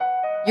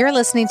You're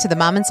listening to the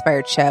Mom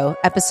Inspired Show,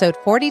 episode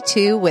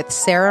 42 with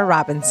Sarah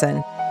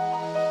Robinson.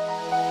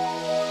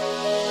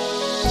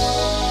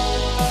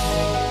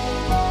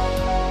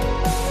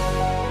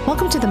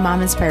 Welcome to the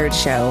Mom Inspired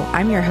Show.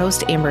 I'm your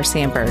host, Amber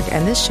Sandberg,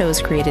 and this show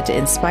is created to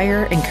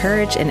inspire,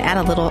 encourage, and add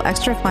a little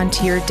extra fun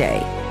to your day.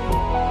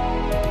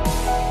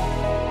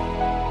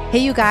 Hey,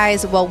 you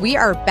guys. Well, we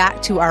are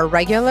back to our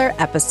regular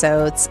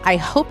episodes. I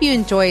hope you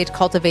enjoyed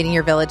Cultivating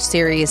Your Village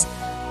series,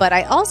 but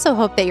I also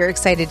hope that you're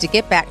excited to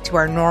get back to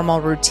our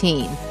normal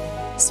routine.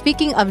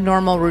 Speaking of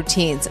normal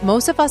routines,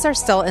 most of us are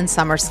still in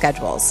summer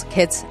schedules.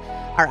 Kids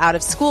are out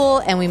of school,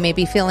 and we may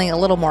be feeling a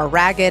little more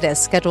ragged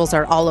as schedules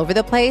are all over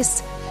the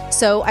place.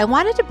 So I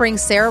wanted to bring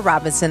Sarah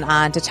Robinson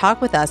on to talk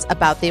with us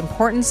about the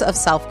importance of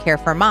self-care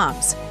for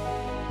moms.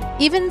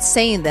 Even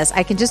saying this,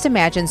 I can just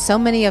imagine so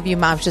many of you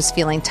moms just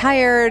feeling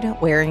tired,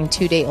 wearing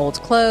 2-day-old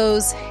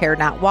clothes, hair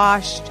not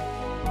washed,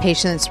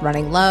 patience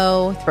running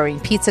low, throwing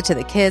pizza to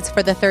the kids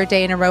for the third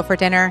day in a row for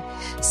dinner.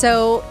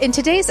 So in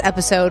today's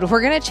episode,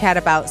 we're going to chat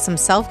about some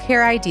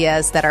self-care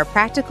ideas that are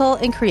practical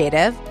and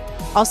creative,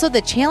 also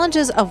the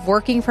challenges of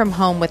working from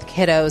home with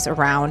kiddos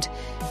around,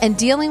 and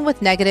dealing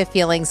with negative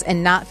feelings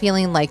and not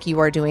feeling like you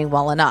are doing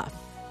well enough.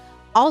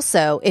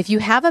 Also, if you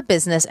have a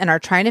business and are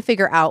trying to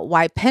figure out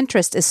why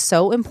Pinterest is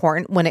so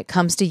important when it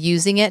comes to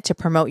using it to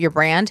promote your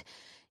brand,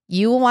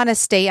 you will want to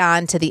stay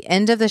on to the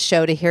end of the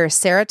show to hear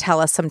Sarah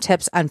tell us some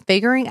tips on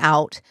figuring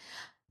out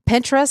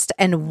Pinterest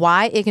and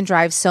why it can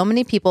drive so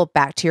many people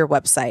back to your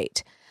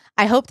website.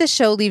 I hope this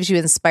show leaves you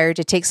inspired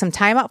to take some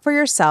time out for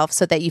yourself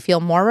so that you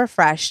feel more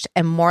refreshed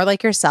and more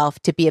like yourself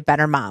to be a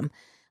better mom.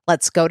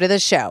 Let's go to the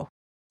show.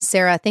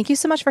 Sarah, thank you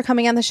so much for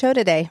coming on the show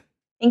today.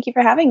 Thank you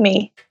for having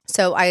me.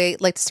 So I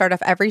like to start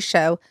off every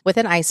show with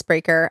an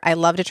icebreaker. I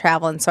love to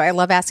travel, and so I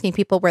love asking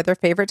people where their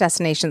favorite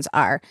destinations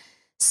are.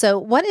 So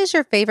what is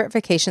your favorite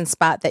vacation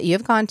spot that you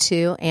have gone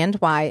to and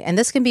why? And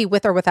this can be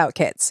with or without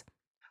kids.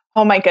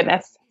 Oh my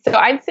goodness. So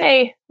I'd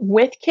say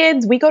with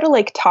kids, we go to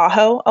Lake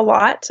Tahoe a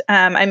lot.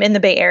 I'm in the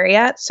Bay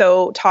Area,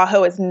 so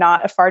Tahoe is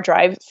not a far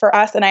drive for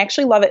us. And I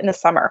actually love it in the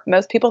summer.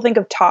 Most people think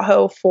of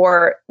Tahoe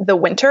for the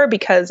winter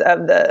because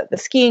of the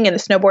skiing and the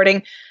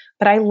snowboarding.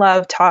 But I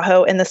love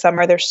Tahoe in the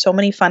summer. There's so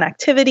many fun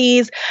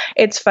activities.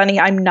 It's funny,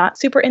 I'm not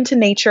super into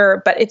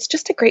nature, but it's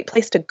just a great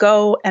place to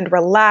go and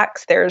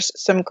relax. There's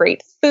some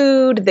great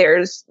food.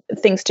 There's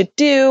things to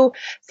do.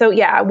 So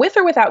yeah, with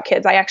or without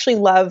kids, I actually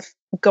love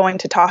going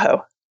to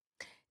Tahoe.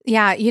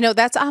 Yeah,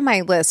 that's on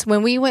my list.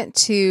 When we went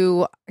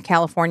to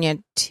California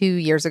 2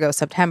 years ago,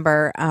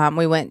 September,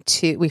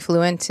 we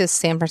flew into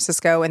San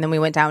Francisco, and then we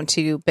went down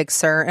to Big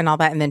Sur and all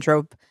that, and then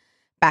drove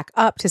back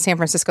up to San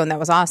Francisco, and that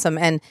was awesome.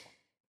 And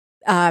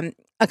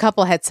a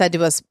couple had said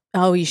to us,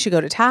 "Oh, you should go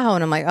to Tahoe."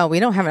 And I'm like, "Oh, we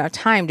don't have enough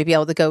time to be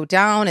able to go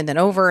down and then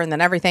over and then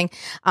everything."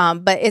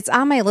 But it's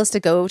on my list to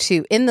go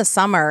to in the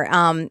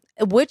summer.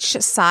 Which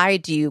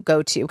side do you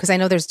go to? Because I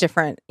know there's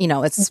different,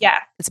 it's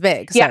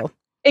big. Yeah, so.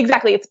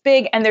 Exactly. It's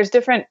big, and there's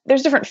different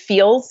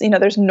feels.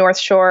 There's North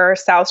Shore,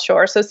 South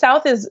Shore. So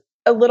South is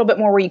a little bit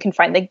more where you can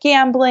find the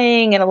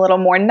gambling and a little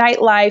more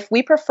nightlife.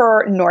 We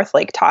prefer North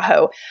Lake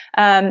Tahoe.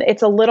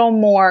 It's a little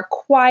more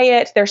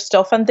quiet. There's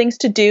still fun things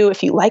to do.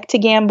 If you like to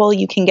gamble,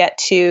 you can get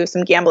to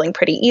some gambling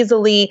pretty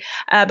easily.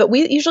 But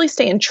we usually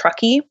stay in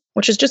Truckee,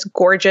 which is just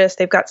gorgeous.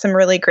 They've got some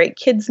really great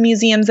kids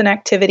museums and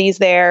activities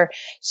there.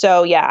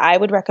 So yeah, I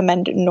would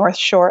recommend North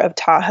Shore of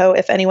Tahoe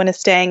if anyone is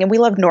staying. And we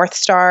love North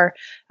Star.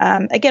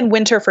 Again,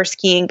 winter for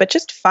skiing, but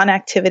just fun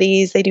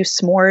activities. They do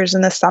s'mores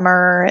in the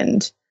summer,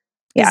 and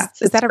yeah.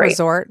 Is that a great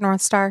resort,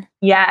 North Star?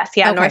 Yes.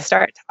 Yeah. Okay. North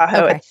Star at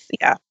Tahoe. Okay. It's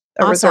a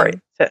awesome resort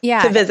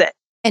to visit.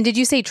 And did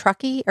you say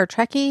Truckee or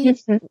Trekkie?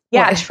 Mm-hmm.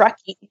 Yeah.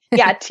 Truckee.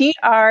 Yeah. Truckee.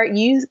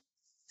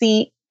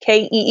 Yes.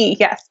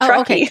 Truckee. Oh,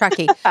 okay.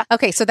 Truckee.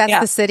 Okay. So that's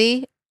the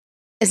city.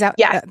 Is that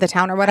the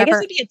town or whatever? I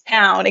guess it'd be a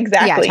town.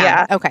 Exactly.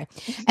 Yeah. Okay.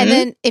 Mm-hmm. And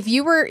then if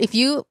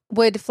you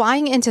would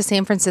flying into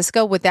San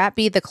Francisco, would that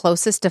be the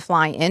closest to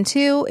fly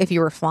into if you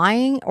were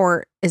flying,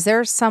 or is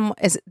there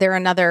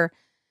another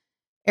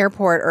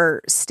airport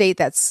or state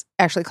that's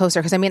actually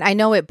closer? Because I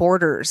know it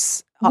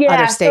borders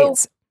other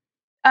states.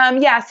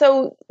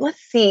 So let's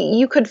see.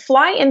 You could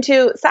fly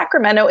into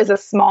Sacramento is a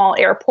small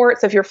airport.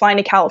 So if you're flying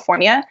to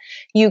California,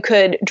 you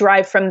could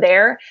drive from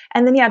there.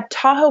 And then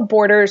Tahoe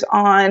borders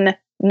on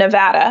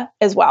Nevada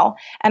as well.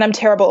 And I'm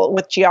terrible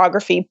with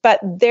geography, but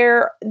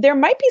there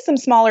might be some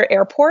smaller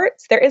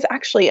airports. There is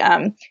actually,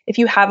 if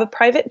you have a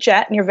private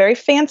jet and you're very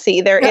fancy,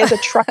 there is a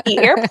Truckee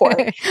airport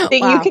that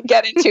you could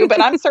get into,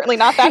 but I'm certainly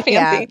not that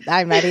fancy. Yeah,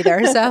 I'm not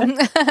either. So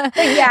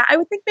I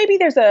would think maybe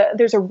there's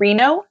a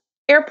Reno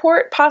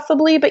airport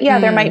possibly, but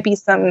there might be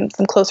some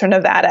closer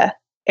Nevada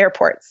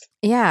airports.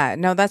 Yeah,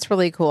 no, that's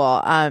really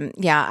cool.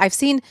 I've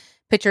seen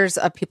pictures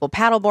of people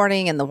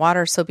paddleboarding and the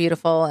water's so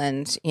beautiful.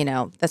 And,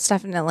 that's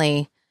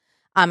definitely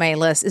on my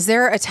list. Is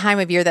there a time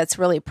of year that's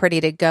really pretty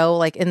to go,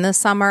 like in the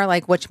summer?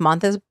 Like which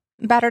month is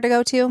better to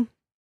go to?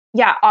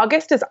 Yeah,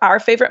 August is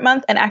our favorite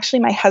month. And actually,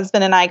 my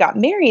husband and I got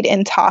married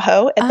in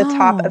Tahoe at the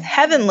top of Oh,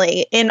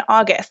 Heavenly in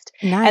August.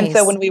 And so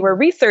nice. when we were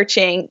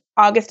researching,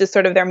 August is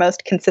sort of their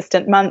most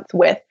consistent month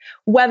with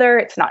weather.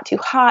 It's not too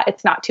hot,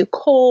 it's not too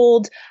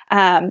cold.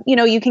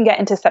 You can get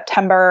into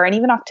September and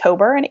even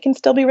October, and it can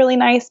still be really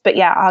nice. But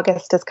yeah,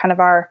 August is kind of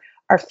our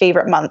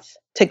favorite month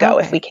to go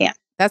if we Okay. can.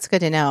 That's good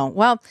to know.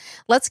 Well,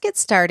 let's get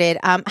started.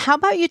 How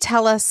about you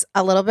tell us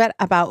a little bit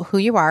about who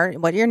you are,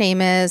 what your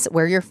name is,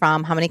 where you're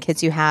from, how many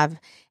kids you have,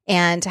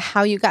 and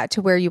how you got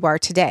to where you are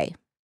today?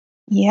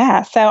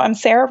 Yeah, so I'm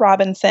Sarah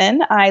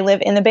Robinson. I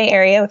live in the Bay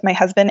Area with my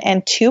husband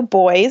and two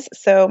boys.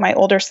 So my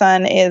older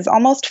son is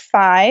almost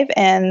 5,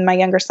 and my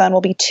younger son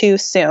will be 2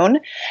 soon.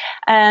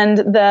 And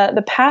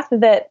the path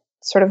that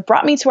sort of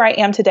brought me to where I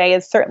am today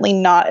is certainly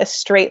not a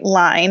straight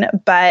line,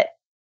 but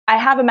I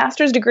have a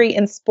master's degree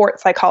in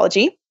sports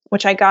psychology,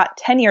 which I got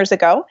 10 years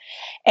ago,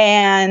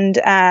 and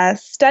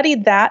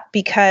studied that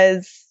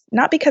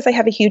not because I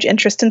have a huge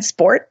interest in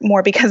sport,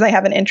 more because I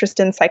have an interest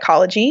in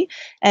psychology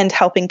and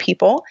helping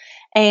people.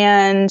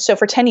 And so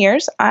for 10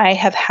 years, I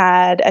have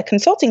had a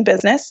consulting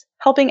business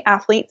helping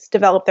athletes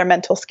develop their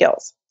mental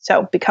skills.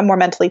 So become more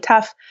mentally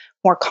tough,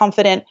 more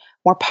confident,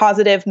 more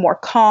positive, more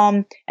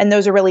calm. And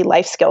those are really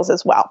life skills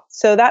as well.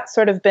 So that's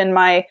sort of been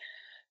my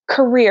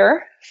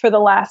career for the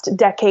last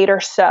decade or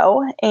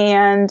so.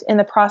 And in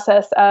the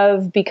process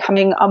of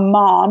becoming a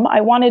mom, I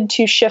wanted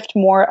to shift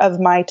more of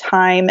my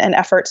time and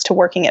efforts to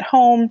working at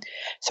home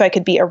so I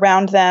could be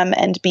around them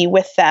and be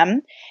with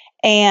them.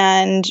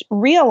 And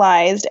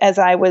realized as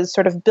I was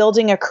sort of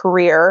building a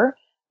career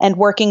and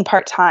working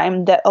part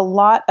time that a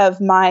lot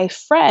of my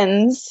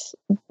friends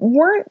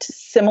weren't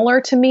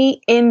similar to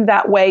me in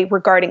that way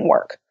regarding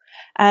work.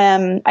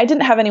 I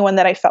didn't have anyone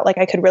that I felt like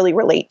I could really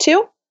relate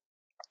to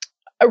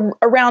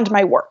around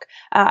my work.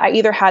 I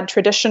either had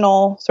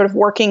traditional sort of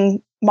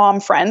working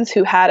mom friends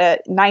who had a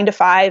 9 to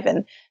 5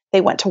 and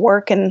they went to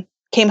work and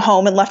came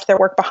home and left their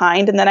work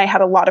behind. And then I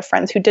had a lot of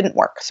friends who didn't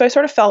work. So I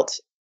sort of felt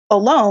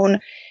alone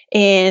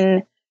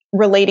in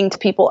relating to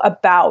people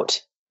about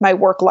my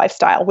work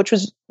lifestyle, which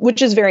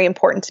is very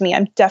important to me.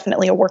 I'm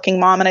definitely a working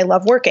mom and I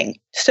love working.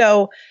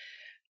 So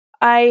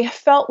I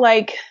felt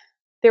like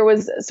there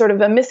was sort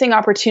of a missing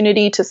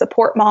opportunity to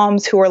support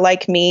moms who are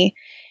like me,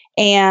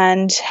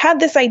 and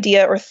had this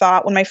idea or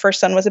thought when my first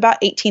son was about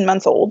 18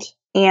 months old.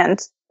 And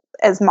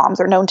as moms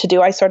are known to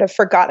do, I sort of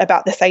forgot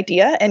about this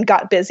idea and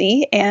got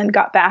busy and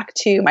got back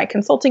to my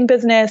consulting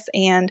business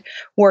and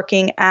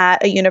working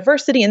at a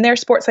university in their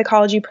sports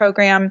psychology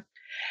program.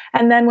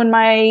 And then when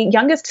my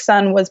youngest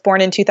son was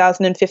born in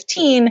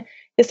 2015,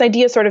 this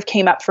idea sort of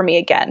came up for me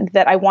again,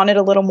 that I wanted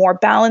a little more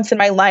balance in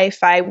my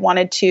life. I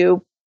wanted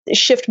to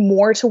shift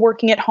more to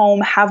working at home,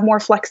 have more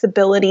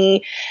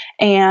flexibility.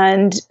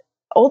 And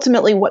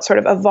ultimately, what sort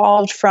of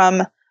evolved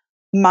from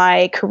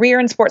my career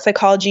in sports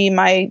psychology,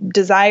 my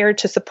desire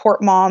to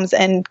support moms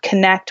and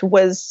connect,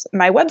 was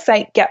my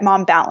website, Get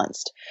Mom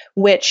Balanced,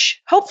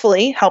 which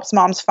hopefully helps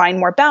moms find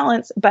more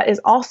balance, but is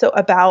also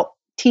about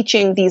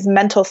teaching these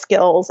mental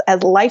skills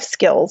as life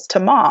skills to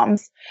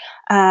moms.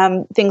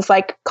 Things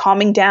like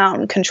calming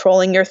down,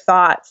 controlling your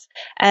thoughts,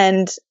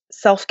 and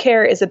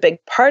self-care is a big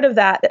part of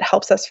that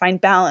helps us find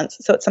balance.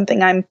 So it's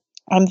something I'm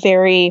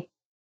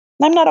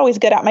not always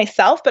good at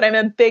myself, but I'm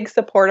a big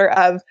supporter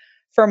of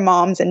for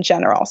moms in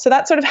general. So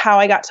that's sort of how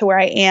I got to where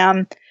I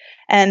am.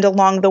 And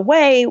along the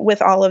way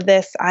with all of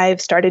this,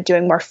 I've started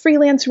doing more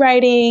freelance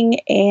writing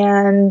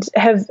and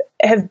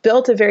have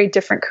built a very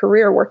different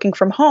career working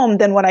from home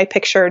than what I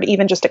pictured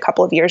even just a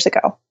couple of years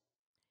ago.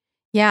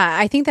 Yeah,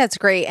 I think that's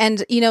great.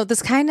 And,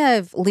 this kind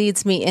of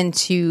leads me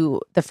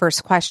into the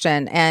first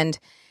question. And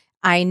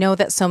I know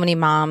that so many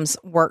moms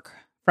work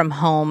from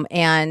home,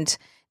 and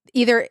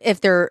either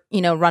if they're,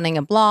 running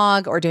a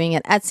blog or doing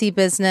an Etsy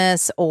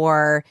business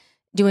or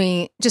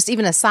doing just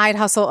even a side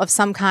hustle of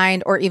some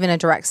kind, or even a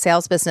direct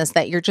sales business,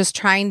 that you're just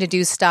trying to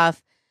do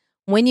stuff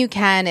when you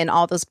can in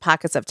all those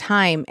pockets of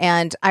time.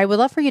 And I would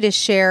love for you to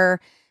share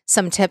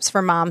some tips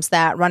for moms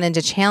that run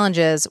into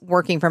challenges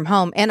working from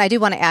home. And I do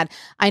want to add,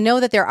 I know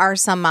that there are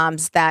some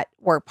moms that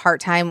work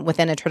part-time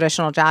within a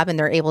traditional job and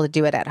they're able to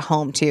do it at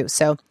home too.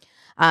 So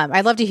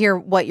I'd love to hear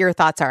what your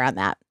thoughts are on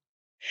that.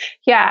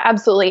 Yeah,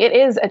 absolutely. It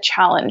is a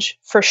challenge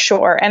for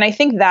sure. And I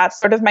think that's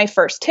sort of my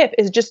first tip,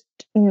 is just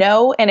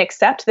know and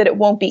accept that it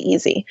won't be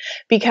easy,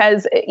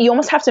 because you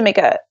almost have to make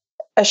a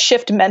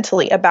shift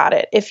mentally about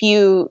it. If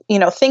you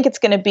think it's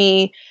going to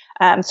be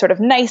sort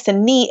of nice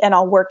and neat and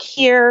I'll work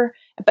here,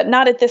 but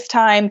not at this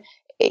time,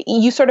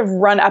 you sort of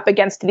run up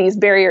against these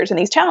barriers and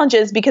these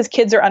challenges because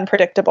kids are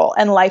unpredictable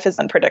and life is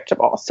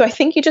unpredictable. So I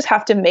think you just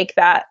have to make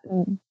that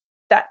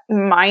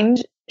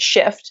mind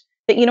shift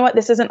that,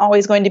 this isn't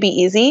always going to be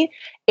easy.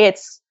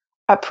 It's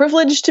a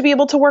privilege to be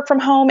able to work from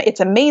home. It's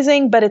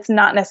amazing, but it's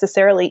not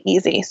necessarily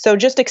easy. So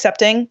just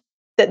accepting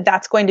that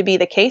that's going to be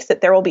the case,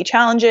 that there will be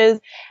challenges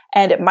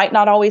and it might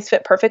not always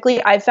fit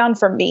perfectly. I've found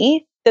for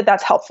me that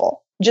that's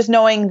helpful. Just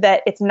knowing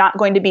that it's not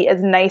going to be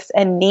as nice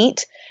and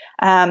neat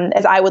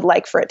as I would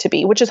like for it to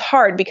be, which is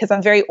hard because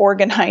I'm very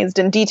organized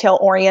and detail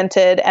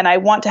oriented and I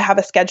want to have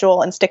a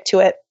schedule and stick to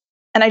it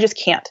and I just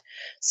can't.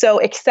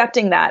 So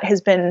accepting that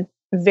has been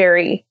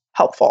very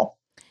helpful.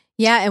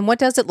 Yeah. And what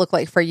does it look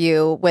like for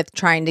you with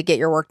trying to get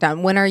your work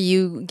done? When are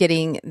you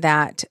getting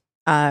that?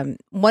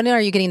 When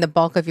are you getting the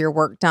bulk of your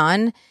work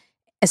done,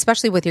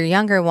 especially with your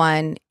younger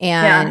one?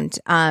 And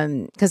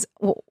because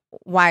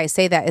why I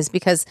say that is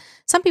because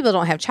some people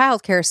don't have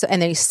childcare, so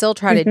and they still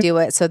try to do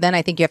it. So then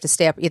I think you have to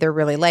stay up either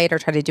really late or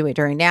try to do it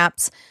during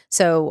naps.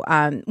 So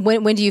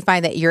when do you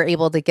find that you're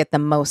able to get the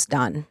most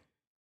done?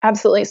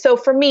 Absolutely. So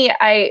for me,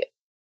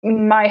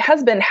 my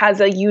husband has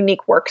a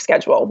unique work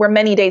schedule where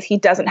many days he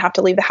doesn't have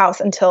to leave the house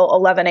until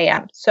 11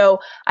 a.m. So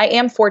I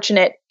am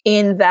fortunate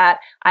in that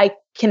I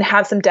can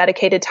have some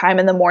dedicated time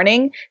in the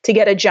morning to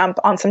get a jump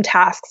on some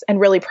tasks and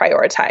really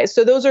prioritize.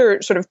 So those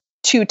are sort of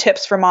 2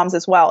 tips for moms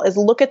as well, is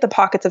look at the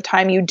pockets of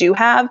time you do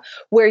have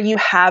where you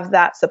have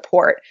that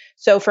support.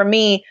 So for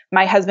me,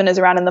 my husband is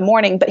around in the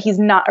morning, but he's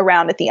not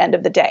around at the end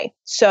of the day.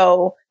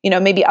 So,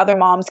 maybe other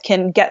moms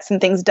can get some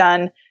things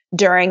done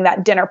during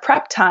that dinner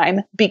prep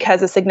time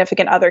because a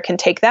significant other can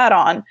take that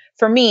on.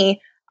 For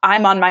me,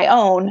 I'm on my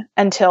own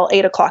until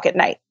 8 o'clock at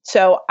night.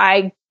 So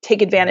I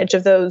take advantage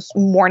of those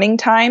morning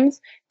times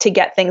to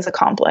get things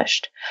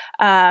accomplished.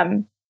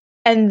 And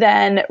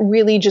then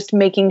really just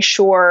making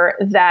sure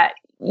that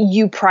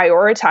you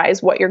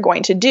prioritize what you're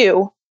going to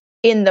do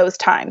in those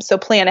times. So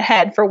plan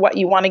ahead for what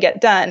you want to get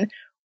done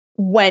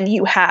when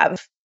you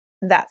have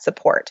that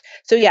support.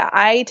 So yeah,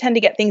 I tend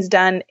to get things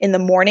done in the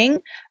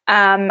morning.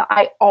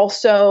 I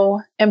also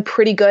am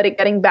pretty good at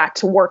getting back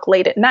to work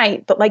late at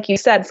night. But like you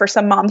said, for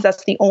some moms,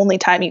 that's the only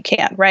time you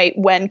can, right?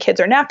 When kids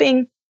are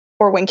napping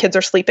or when kids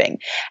are sleeping.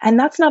 And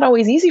that's not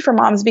always easy for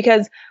moms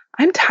because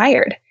I'm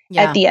tired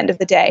at the end of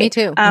the day. Me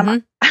too.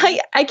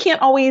 I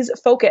can't always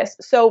focus.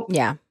 So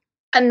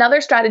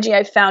another strategy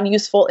I've found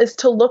useful is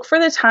to look for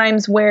the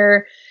times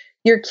where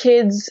your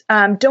kids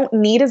don't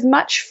need as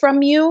much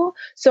from you.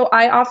 So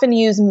I often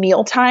use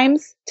meal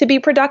times to be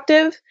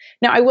productive.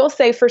 Now, I will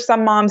say for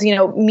some moms,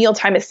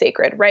 mealtime is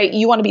sacred, right?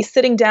 You want to be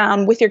sitting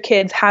down with your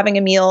kids, having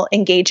a meal,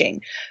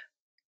 engaging.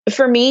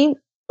 For me,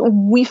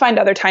 we find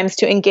other times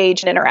to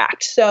engage and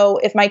interact. So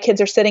if my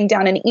kids are sitting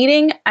down and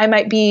eating, I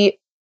might be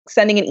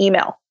sending an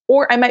email,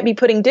 or I might be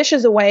putting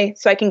dishes away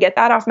so I can get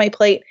that off my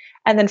plate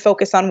and then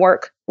focus on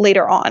work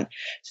later on.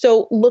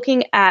 So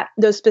looking at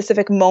those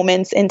specific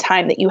moments in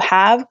time that you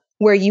have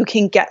where you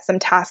can get some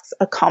tasks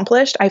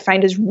accomplished, I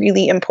find is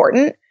really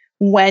important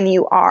when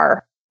you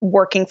are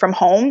working from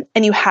home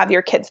and you have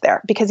your kids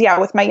there. Because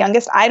with my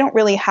youngest, I don't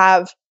really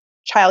have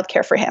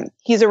childcare for him.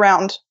 He's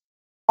around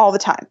all the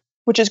time,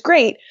 which is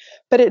great,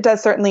 but it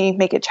does certainly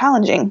make it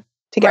challenging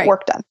to get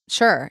work done.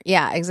 Sure.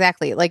 Yeah,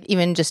 exactly. Like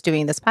even just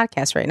doing this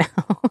podcast right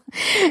now.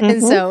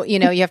 And so,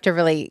 you have to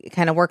really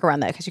kind of work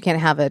around that because you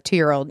can't have a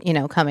 2-year-old,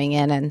 coming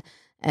in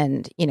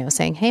and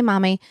saying, "Hey,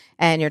 mommy,"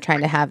 and you're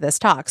trying to have this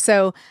talk.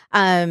 So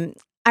I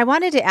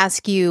wanted to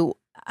ask you,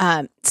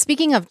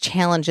 speaking of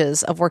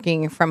challenges of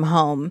working from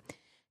home,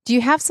 do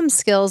you have some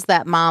skills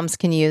that moms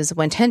can use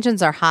when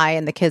tensions are high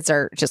and the kids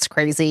are just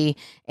crazy?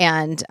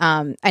 And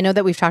I know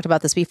that we've talked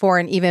about this before,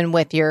 and even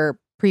with your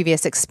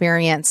previous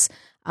experience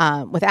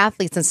with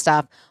athletes and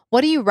stuff,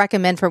 what do you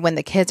recommend for when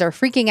the kids are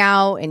freaking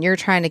out and you're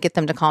trying to get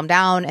them to calm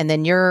down and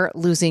then you're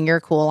losing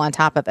your cool on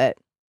top of it?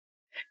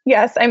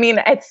 Yes. I mean,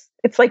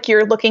 it's like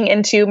you're looking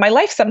into my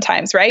life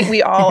sometimes, right?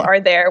 We all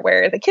are there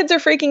where the kids are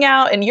freaking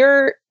out and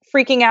you're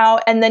freaking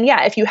out. And then,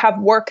 if you have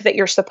work that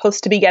you're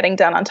supposed to be getting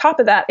done on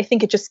top of that, I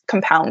think it just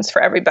compounds for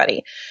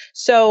everybody.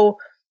 So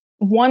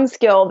one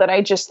skill that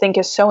I just think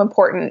is so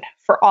important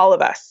for all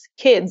of us,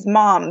 kids,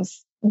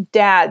 moms,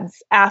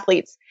 dads,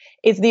 athletes,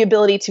 is the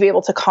ability to be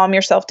able to calm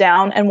yourself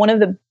down. And one of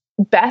the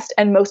best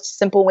and most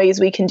simple ways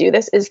we can do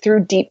this is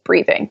through deep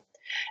breathing.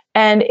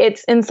 And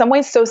it's in some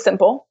ways so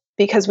simple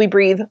because we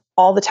breathe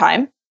all the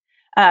time.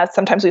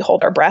 Sometimes we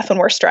hold our breath when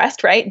we're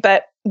stressed, right?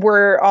 But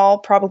we're all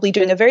probably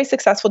doing a very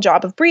successful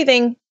job of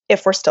breathing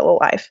if we're still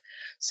alive.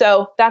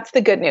 So that's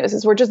the good news,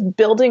 is we're just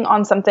building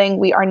on something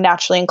we are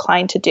naturally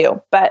inclined to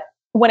do. But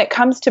when it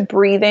comes to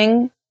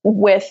breathing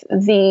with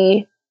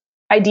the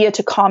idea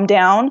to calm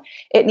down,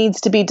 it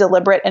needs to be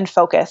deliberate and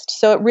focused.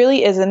 So it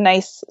really is a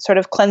nice sort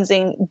of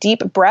cleansing deep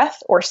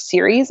breath or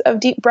series of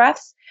deep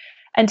breaths.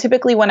 And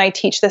typically when I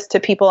teach this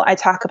to people, I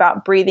talk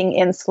about breathing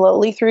in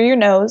slowly through your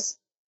nose,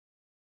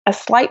 a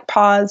slight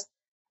pause,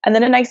 and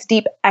then a nice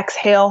deep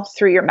exhale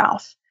through your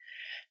mouth.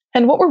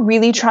 And what we're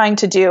really trying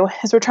to do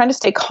is we're trying to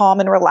stay calm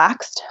and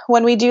relaxed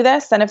when we do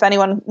this. And if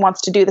anyone wants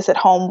to do this at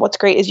home, what's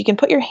great is you can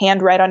put your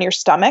hand right on your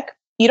stomach.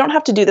 You don't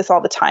have to do this all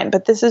the time,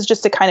 but this is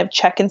just to kind of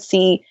check and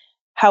see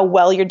how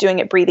well you're doing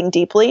at breathing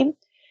deeply.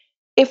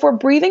 If we're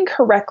breathing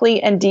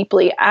correctly and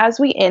deeply as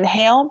we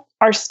inhale,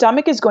 our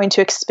stomach is going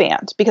to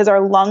expand because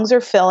our lungs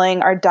are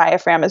filling, our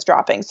diaphragm is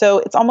dropping. So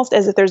it's almost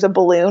as if there's a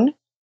balloon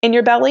in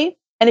your belly.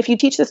 And if you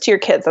teach this to your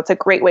kids, that's a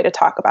great way to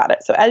talk about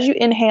it. So as you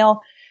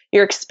inhale,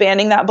 you're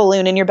expanding that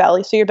balloon in your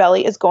belly. So your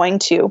belly is going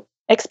to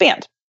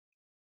expand.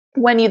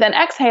 When you then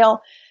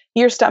exhale,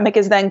 your stomach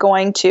is then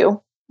going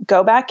to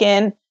go back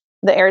in.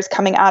 The air is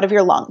coming out of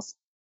your lungs.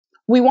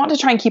 we want to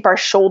try and keep our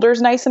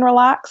shoulders nice and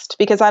relaxed,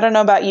 because I don't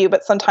know about you,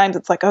 but sometimes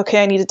it's like,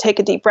 okay, I need to take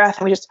a deep breath,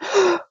 and we just,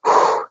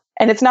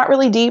 and it's not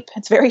really deep.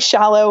 It's very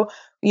shallow.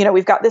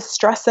 We've got this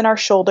stress in our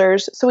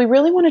shoulders. So we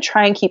really want to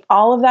try and keep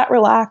all of that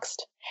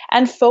relaxed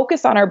and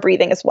focus on our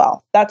breathing as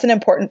well. That's an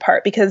important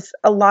part, because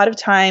a lot of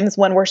times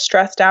when we're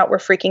stressed out, we're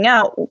freaking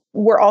out,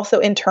 we're also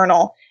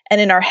internal and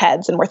in our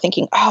heads, and we're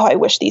thinking, oh, I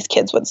wish these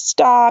kids would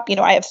stop.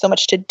 I have so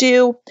much to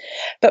do.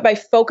 But by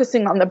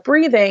focusing on the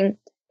breathing,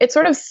 it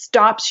sort of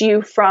stops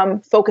you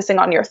from focusing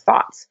on your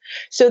thoughts.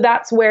 So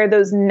that's where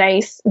those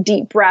nice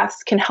deep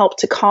breaths can help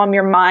to calm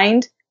your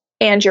mind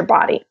and your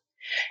body.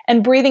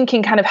 And breathing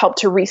can kind of help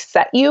to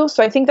reset you.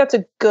 So I think that's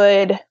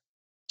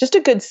just a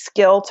good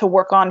skill to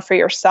work on for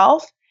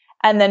yourself,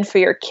 and then for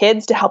your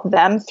kids to help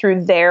them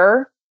through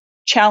their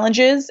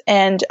challenges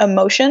and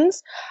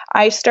emotions.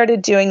 I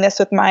started doing this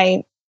with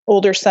my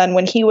older son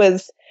when he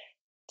was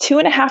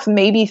 2.5,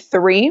 maybe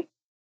 3.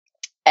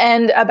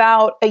 And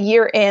about a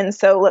year in,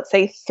 so let's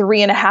say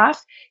 3.5,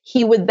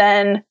 he would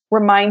then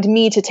remind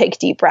me to take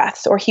deep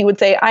breaths, or he would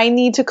say, I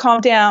need to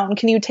calm down.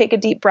 Can you take a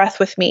deep breath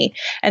with me?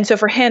 And so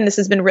for him, this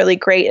has been really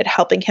great at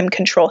helping him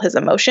control his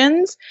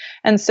emotions.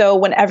 And so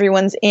when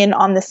everyone's in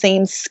on the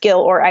same skill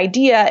or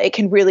idea, it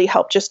can really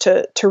help just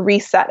to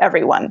reset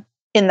everyone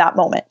in that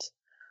moment.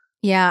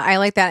 Yeah, I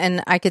like that.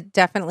 And I could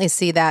definitely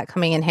see that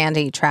coming in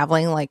handy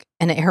traveling like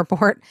in an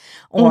airport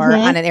or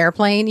on an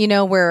airplane,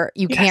 where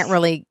you can't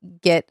really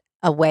get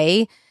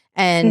away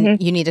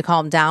and you need to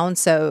calm down.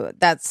 So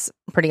that's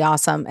pretty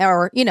awesome.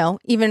 Or,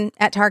 even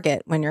at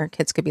Target when your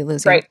kids could be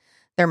losing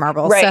their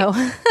marbles. Right. So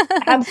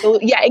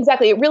Absolutely. Yeah,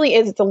 exactly. It really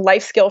is. It's a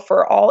life skill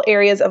for all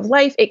areas of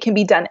life. It can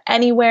be done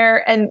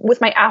anywhere. And with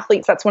my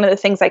athletes, that's one of the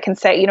things I can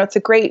say, it's a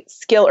great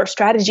skill or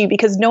strategy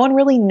because no one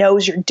really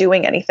knows you're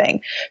doing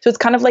anything. So it's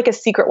kind of like a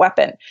secret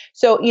weapon.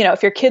 So,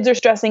 if your kids are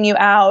stressing you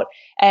out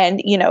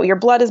and, your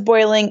blood is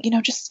boiling,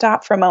 just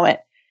stop for a moment.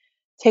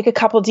 Take a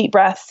couple deep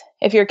breaths.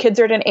 If your kids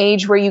are at an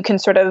age where you can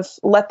sort of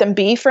let them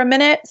be for a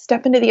minute,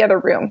 step into the other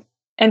room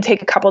and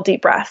take a couple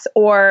deep breaths.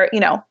 Or,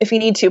 if you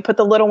need to, put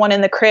the little one in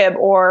the crib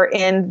or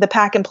in the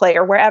pack and play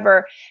or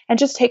wherever, and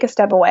just take a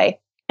step away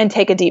and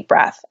take a deep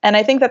breath. And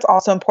I think that's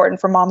also important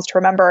for moms to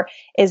remember,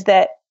 is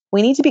that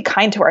we need to be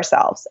kind to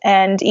ourselves.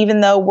 And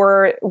even though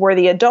we're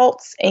the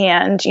adults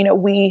and,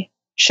 we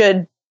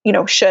should,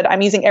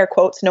 I'm using air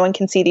quotes, no one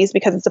can see these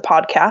because it's a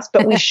podcast,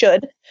 but we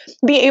should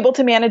be able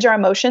to manage our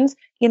emotions.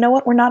 You know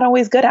what? We're not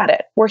always good at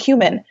it. We're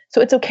human.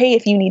 So it's okay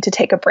if you need to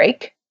take a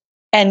break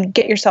and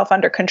get yourself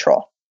under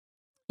control.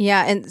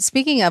 Yeah. And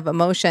speaking of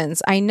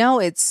emotions, I know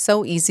it's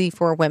so easy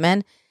for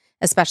women,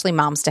 especially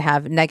moms, to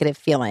have negative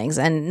feelings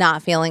and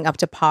not feeling up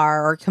to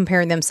par or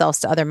comparing themselves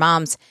to other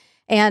moms.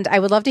 And I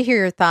would love to hear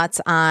your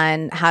thoughts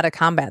on how to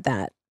combat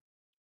that.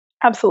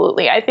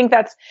 Absolutely. I think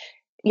that's,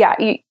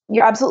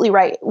 you're absolutely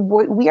right.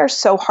 We are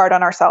so hard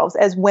on ourselves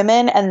as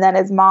women and then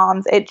as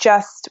moms.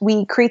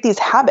 We create these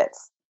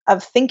habits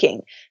of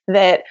thinking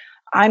that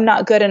I'm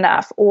not good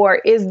enough, or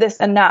is this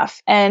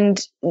enough? And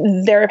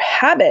they're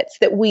habits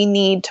that we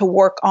need to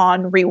work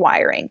on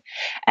rewiring.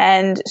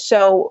 And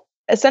so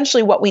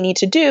essentially what we need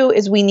to do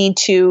is we need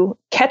to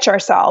catch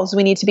ourselves.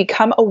 We need to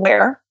become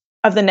aware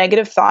of the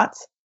negative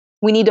thoughts.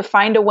 We need to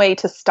find a way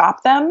to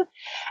stop them.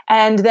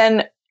 And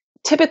then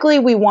typically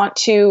we want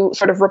to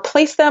sort of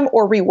replace them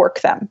or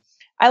rework them.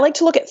 I like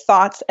to look at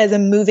thoughts as a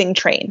moving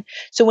train.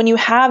 So when you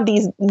have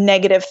these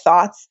negative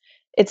thoughts,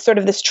 it's sort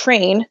of this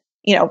train,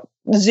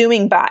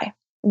 zooming by.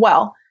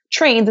 Well,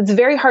 trains, it's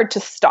very hard to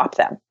stop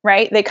them,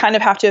 right? They kind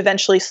of have to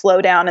eventually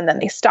slow down and then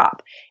they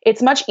stop.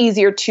 It's much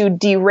easier to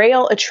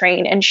derail a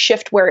train and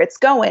shift where it's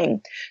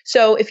going.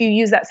 So if you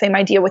use that same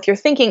idea with your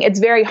thinking, it's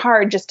very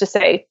hard just to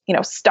say,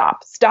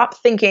 stop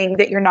thinking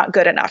that you're not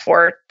good enough,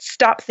 or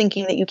stop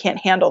thinking that you can't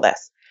handle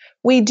this.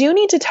 We do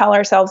need to tell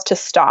ourselves to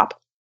stop,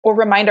 or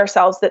remind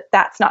ourselves that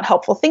that's not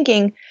helpful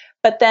thinking.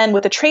 But then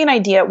with the train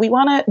idea, we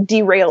want to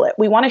derail it.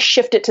 We want to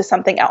shift it to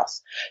something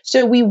else.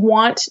 So we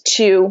want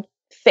to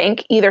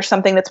think either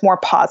something that's more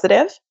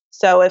positive.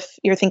 So if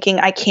you're thinking,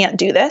 I can't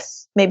do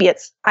this, maybe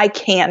it's, I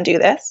can do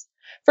this.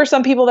 For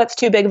some people, that's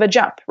too big of a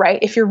jump, right?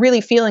 If you're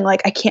really feeling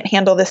like I can't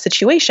handle this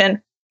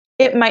situation,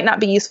 it might not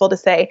be useful to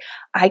say,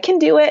 I can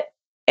do it.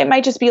 It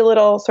might just be a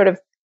little sort of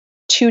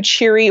too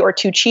cheery or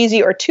too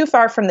cheesy or too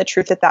far from the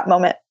truth at that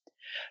moment.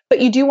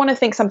 But you do want to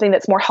think something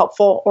that's more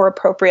helpful or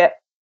appropriate.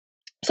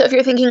 So if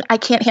you're thinking, I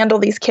can't handle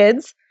these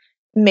kids,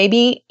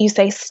 maybe you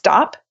say,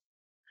 stop.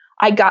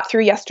 I got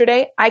through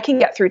yesterday. I can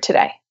get through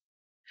today.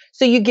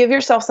 So you give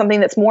yourself something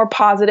that's more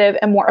positive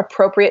and more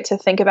appropriate to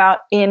think about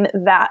in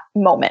that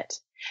moment.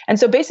 And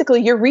so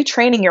basically you're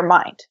retraining your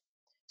mind.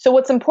 So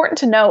what's important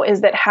to know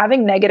is that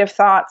having negative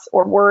thoughts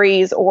or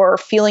worries or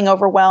feeling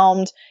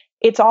overwhelmed,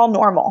 it's all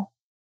normal.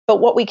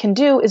 But what we can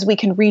do is we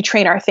can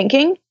retrain our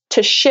thinking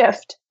to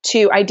shift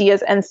to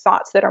ideas and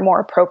thoughts that are more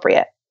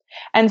appropriate.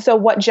 And so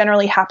what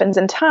generally happens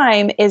in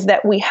time is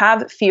that we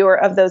have fewer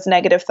of those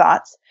negative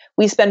thoughts.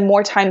 We spend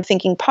more time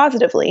thinking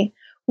positively.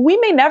 We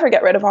may never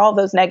get rid of all of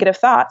those negative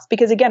thoughts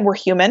because, again, we're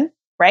human,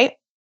 right?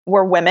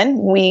 we're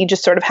women. We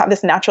just sort of have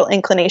this natural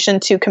inclination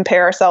to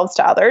compare ourselves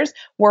to others.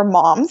 We're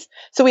moms.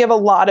 So we have a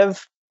lot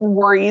of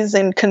worries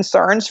and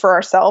concerns for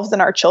ourselves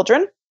and our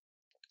children.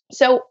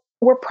 So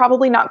we're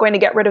probably not going to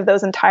get rid of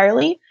those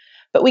entirely,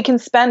 but we can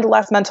spend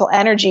less mental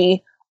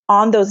energy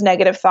on those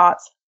negative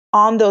thoughts,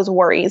 on those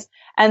worries,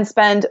 and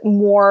spend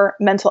more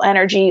mental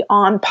energy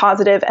on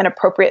positive and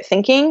appropriate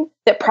thinking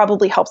that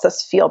probably helps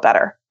us feel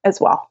better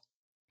as well.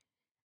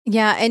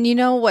 Yeah. And you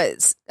know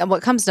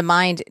what comes to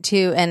mind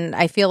too, and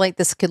I feel like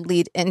this could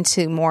lead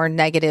into more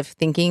negative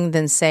thinking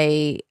than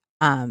say,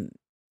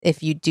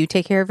 if you do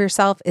take care of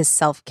yourself, is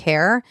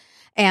self-care.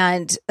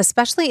 And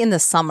especially in the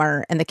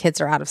summer and the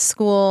kids are out of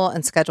school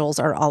and schedules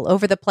are all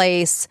over the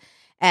place.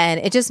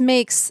 And it just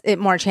makes it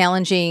more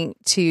challenging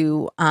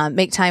to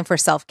make time for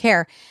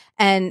self-care.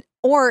 And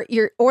or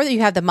you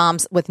have the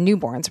moms with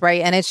newborns,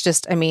 right? And it's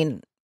just, I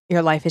mean,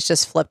 your life is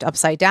just flipped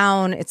upside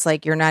down. It's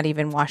like you're not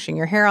even washing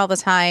your hair all the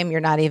time. You're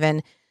not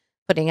even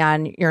putting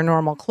on your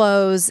normal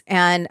clothes.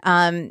 And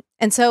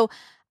so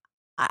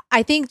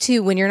I think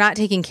too, when you're not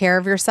taking care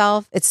of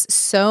yourself, it's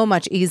so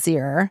much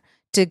easier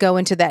to go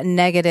into that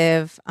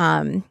negative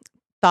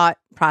thought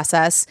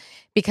process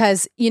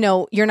because,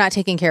 you're not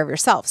taking care of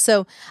yourself.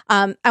 So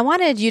I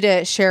wanted you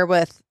to share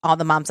with all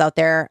the moms out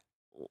there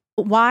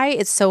why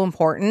it's so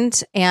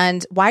important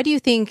and why do you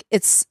think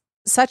it's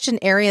such an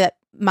area that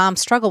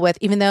moms struggle with,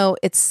 even though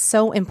it's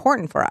so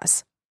important for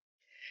us?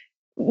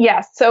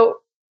 Yeah. So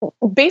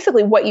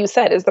basically what you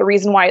said is the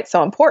reason why it's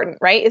so important,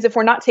 right? Is if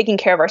we're not taking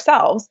care of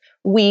ourselves,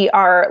 we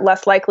are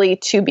less likely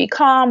to be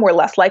calm. We're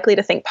less likely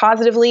to think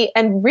positively.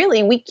 And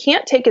really, we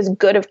can't take as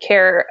good of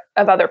care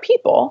of other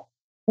people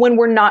when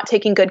we're not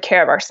taking good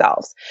care of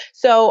ourselves.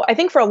 So I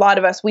think for a lot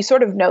of us, we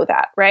sort of know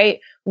that, right?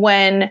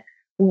 When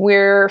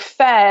we're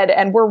fed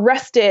and we're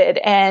rested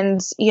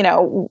and,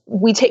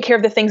 we take care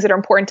of the things that are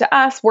important to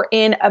us, we're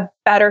in a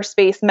better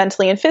space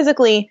mentally and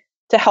physically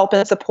to help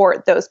and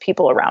support those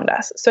people around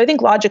us. So I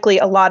think logically,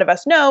 a lot of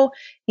us know,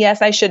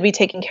 yes, I should be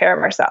taking care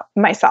of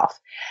myself.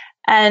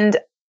 And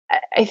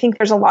I think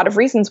there's a lot of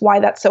reasons why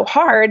that's so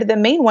hard. The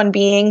main one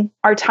being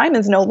our time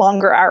is no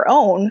longer our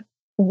own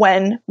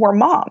when we're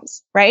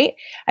moms, right?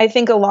 I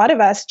think a lot of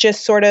us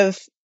just sort of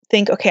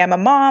think, okay, I'm a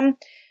mom.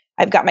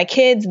 I've got my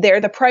kids.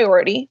 They're the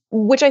priority,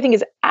 which I think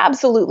is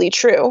absolutely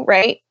true,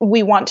 right?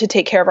 We want to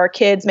take care of our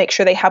kids, make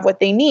sure they have what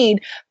they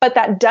need, but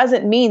that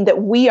doesn't mean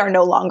that we are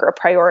no longer a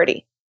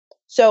priority.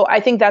 So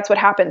I think that's what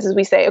happens is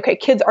we say, okay,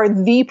 kids are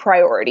the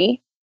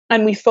priority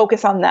and we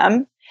focus on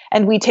them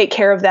and we take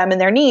care of them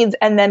and their needs.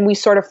 And then we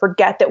sort of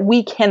forget that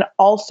we can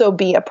also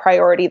be a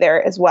priority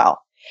there as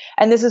well.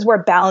 And this is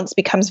where balance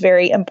becomes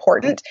very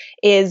important,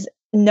 is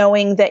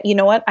knowing that, you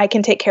know what, I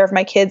can take care of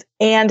my kids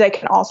and I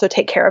can also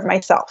take care of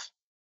myself.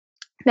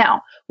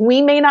 Now,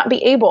 we may not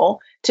be able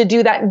to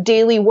do that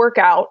daily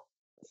workout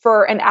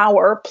for an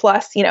hour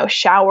plus,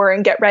 shower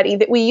and get ready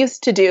that we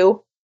used to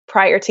do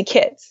prior to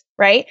kids,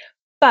 right?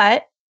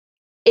 But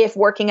if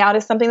working out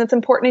is something that's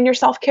important in your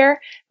self-care,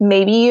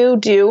 maybe you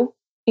do,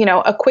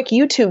 a quick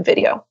YouTube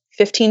video,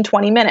 15,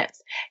 20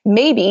 minutes.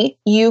 Maybe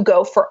you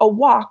go for a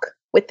walk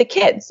with the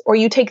kids or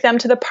you take them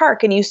to the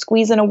park and you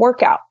squeeze in a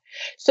workout.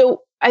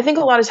 So I think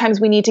a lot of times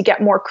we need to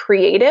get more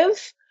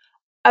creative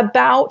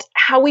about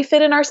how we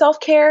fit in our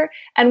self-care.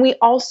 And we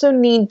also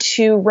need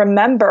to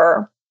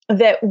remember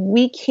that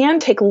we can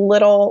take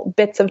little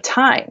bits of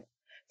time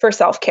for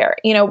self-care.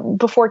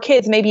 Before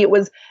kids, maybe it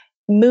was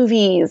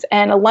movies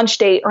and a lunch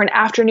date or an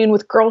afternoon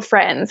with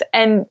girlfriends.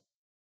 And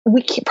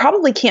we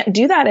probably can't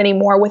do that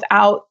anymore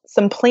without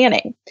some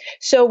planning.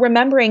 So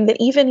remembering that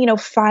even,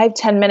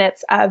 5-10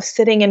 minutes of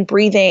sitting and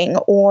breathing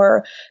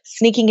or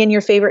sneaking in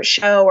your favorite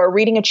show or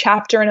reading a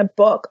chapter in a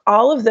book,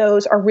 all of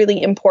those are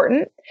really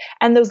important.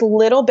 And those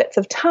little bits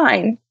of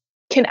time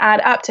can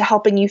add up to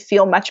helping you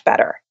feel much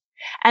better.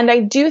 And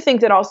I do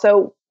think that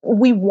also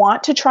we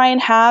want to try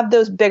and have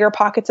those bigger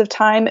pockets of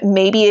time.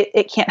 Maybe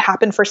it can't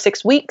happen for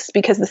 6 weeks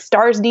because the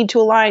stars need to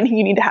align.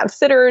 You need to have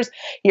sitters.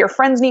 Your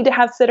friends need to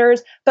have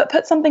sitters. But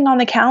put something on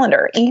the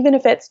calendar, even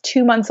if it's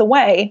 2 months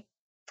away,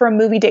 for a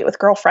movie date with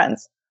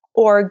girlfriends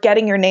or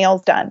getting your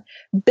nails done.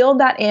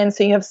 Build that in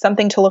so you have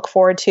something to look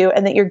forward to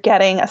and that you're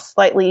getting a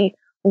slightly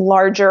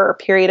larger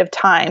period of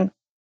time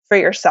for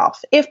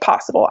yourself, if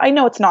possible. I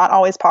know it's not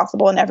always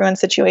possible in everyone's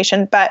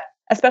situation, but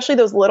especially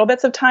those little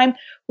bits of time,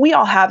 we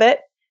all have it.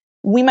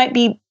 We might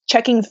be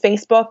checking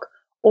Facebook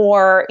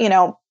or,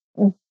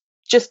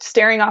 just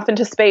staring off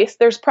into space.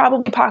 There's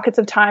probably pockets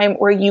of time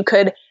where you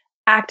could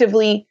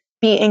actively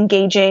be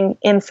engaging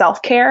in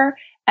self-care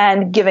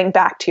and giving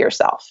back to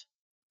yourself.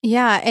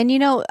 Yeah.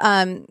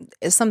 And,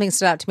 something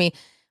stood out to me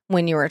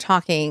when you were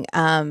talking.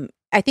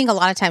 I think a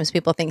lot of times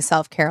people think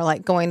self-care,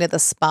 like going to the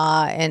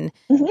spa and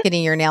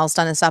getting your nails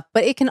done and stuff,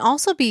 but it can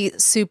also be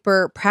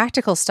super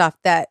practical stuff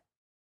that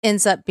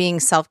ends up being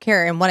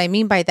self-care. And what I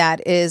mean by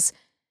that is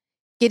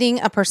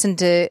getting a person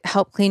to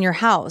help clean your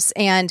house.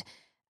 And,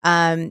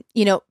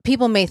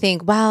 people may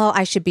think, well,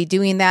 I should be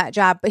doing that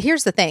job. But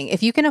here's the thing.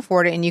 If you can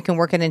afford it and you can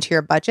work it into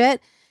your budget,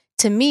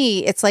 to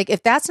me, it's like,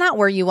 if that's not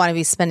where you want to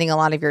be spending a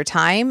lot of your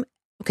time,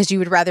 because you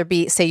would rather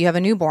be, say you have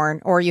a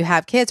newborn or you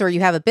have kids or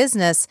you have a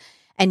business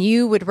and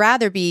you would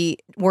rather be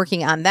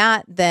working on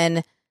that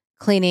than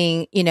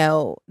cleaning,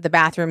 the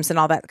bathrooms and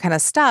all that kind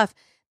of stuff.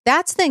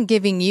 That's then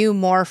giving you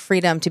more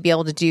freedom to be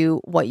able to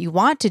do what you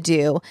want to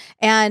do.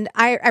 And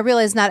I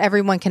realize not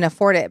everyone can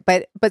afford it,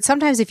 but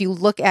sometimes if you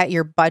look at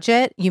your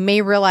budget, you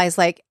may realize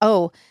like,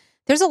 oh,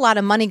 there's a lot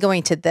of money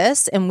going to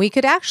this and we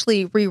could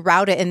actually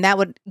reroute it. And that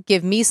would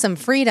give me some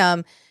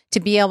freedom to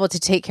be able to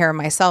take care of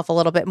myself a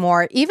little bit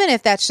more, even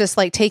if that's just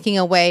like taking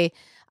away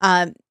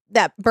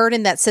that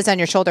burden that sits on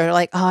your shoulder,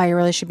 like, oh, I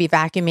really should be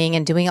vacuuming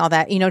and doing all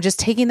that, just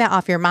taking that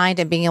off your mind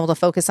and being able to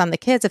focus on the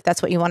kids if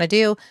that's what you want to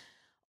do,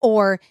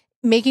 or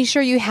making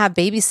sure you have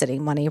babysitting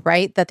money,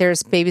 right? That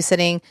there's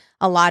babysitting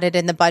allotted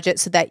in the budget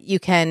so that you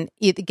can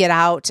either get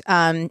out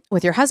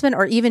with your husband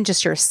or even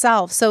just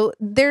yourself. So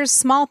there's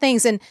small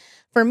things. And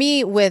for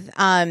me with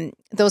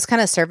those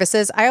kind of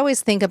services, I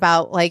always think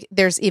about like,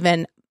 there's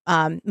even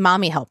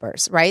mommy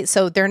helpers, right?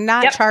 So they're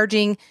not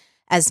charging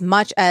as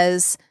much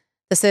as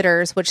the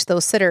sitters, which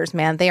those sitters,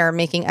 man, they are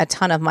making a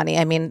ton of money.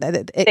 I mean,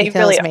 it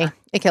kills me.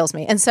 It kills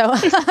me. And so,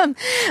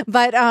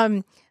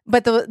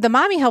 but the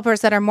mommy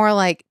helpers that are more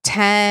like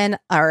 10,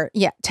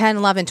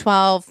 11,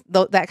 12,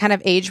 that kind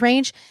of age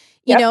range,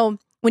 you know,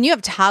 when you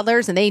have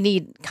toddlers and they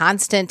need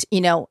constant,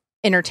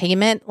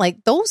 entertainment,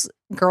 like those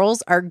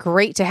girls are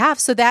great to have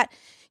so that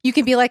you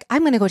can be like,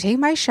 I'm going to go take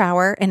my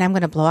shower and I'm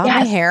going to blow out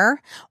my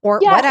hair or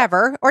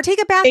whatever, or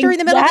take a bath during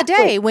the middle of the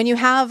day when you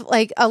have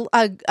like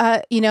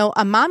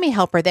a mommy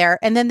helper there,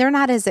 and then they're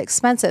not as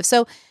expensive.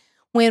 So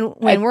when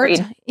we're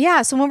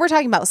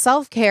talking about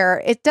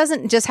self-care, it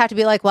doesn't just have to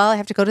be like, well, I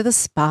have to go to the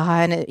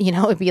spa and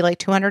it'd be like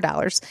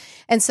 $200.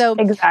 And so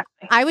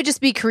exactly. I would just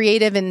be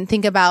creative and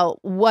think about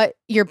what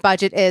your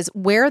budget is,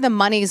 where the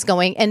money's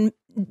going. And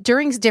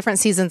during different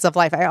seasons of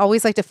life, I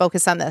always like to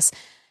focus on this,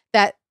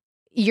 that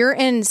you're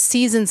in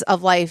seasons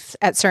of life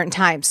at certain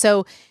times.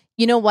 So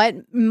you know what?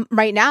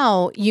 Right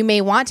now, you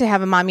may want to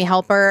have a mommy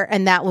helper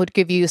and that would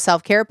give you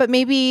self-care, but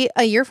maybe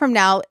a year from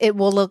now, it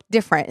will look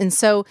different. And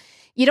so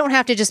you don't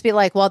have to just be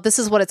like, well, this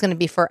is what it's going to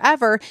be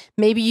forever.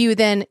 Maybe you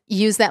then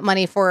use that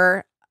money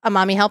for a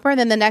mommy helper. And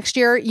then the next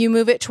year you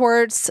move it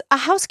towards a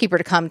housekeeper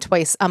to come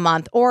twice a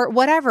month or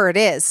whatever it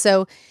is.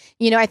 So,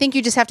 I think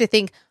you just have to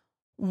think,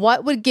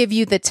 what would give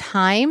you the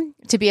time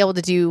to be able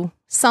to do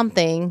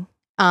something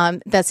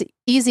that's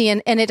easy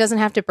and it doesn't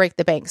have to break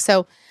the bank.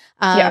 So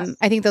I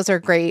think those are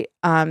great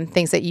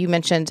things that you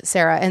mentioned,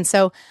 Sarah. And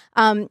so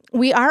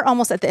we are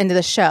almost at the end of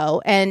the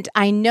show. And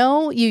I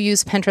know you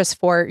use Pinterest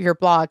for your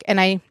blog.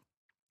 And I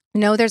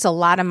know there's a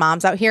lot of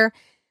moms out here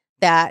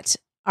that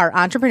are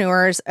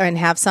entrepreneurs and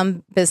have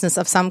some business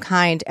of some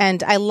kind.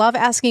 And I love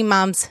asking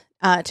moms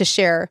to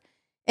share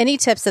any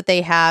tips that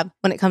they have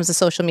when it comes to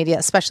social media,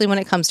 especially when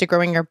it comes to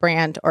growing your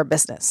brand or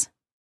business.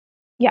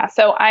 Yeah,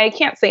 so I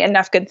can't say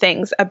enough good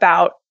things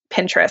about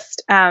Pinterest.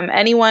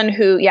 Anyone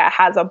who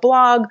has a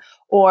blog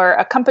or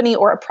a company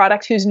or a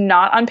product who's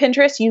not on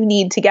Pinterest, you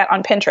need to get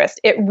on Pinterest.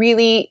 It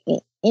really,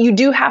 you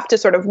do have to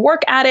sort of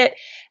work at it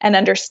and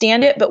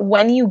understand it. But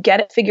when you get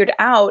it figured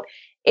out,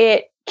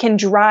 it can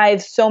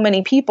drive so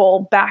many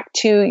people back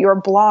to your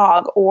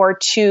blog or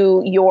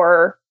to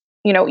your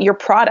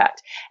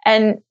product.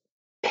 And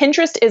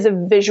Pinterest is a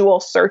visual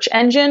search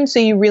engine, so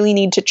you really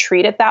need to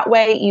treat it that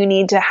way. You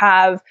need to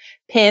have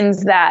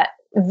pins that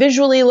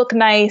visually look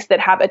nice, that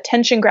have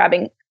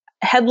attention-grabbing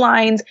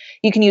headlines.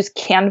 You can use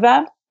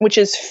Canva, which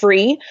is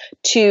free,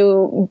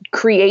 to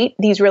create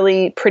these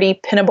really pretty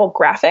pinnable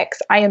graphics.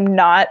 I am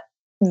not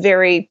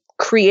very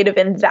creative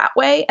in that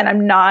way, and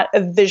I'm not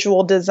a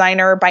visual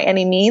designer by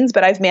any means,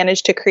 but I've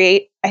managed to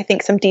create, I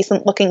think, some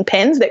decent-looking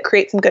pins that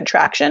create some good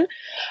traction.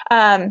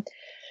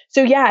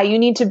 So you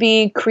need to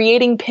be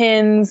creating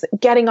pins,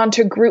 getting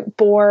onto group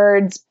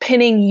boards,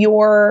 pinning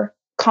your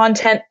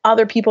content,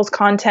 other people's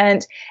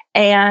content,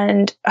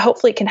 and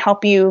hopefully it can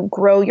help you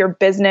grow your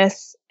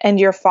business and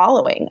your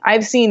following.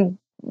 I've seen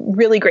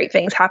really great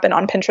things happen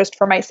on Pinterest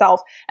for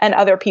myself and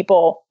other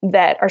people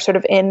that are sort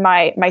of in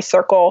my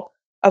circle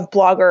of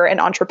blogger and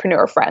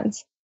entrepreneur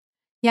friends.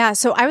 Yeah.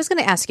 So I was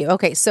going to ask you,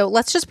 okay, so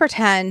let's just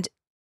pretend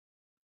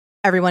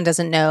everyone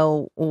doesn't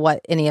know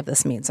what any of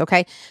this means.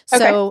 Okay.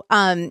 So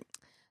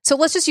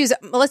let's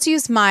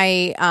use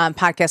my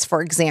podcast,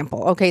 for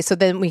example. Okay. So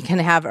then we can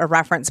have a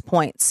reference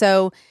point.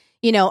 So,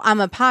 I'm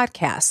a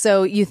podcast.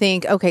 So you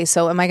think, okay,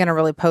 so am I going to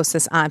really post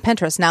this on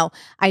Pinterest? Now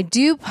I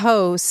do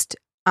post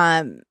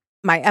my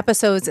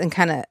episodes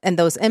and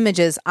those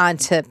images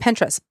onto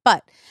Pinterest,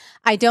 but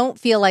I don't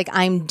feel like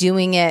I'm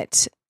doing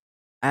it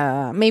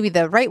maybe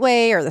the right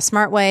way or the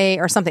smart way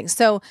or something.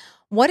 So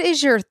what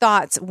is your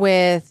thoughts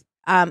with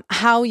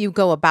how you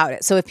go about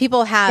it? So if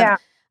people have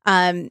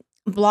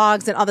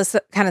blogs and all this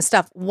kind of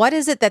stuff, what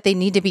is it that they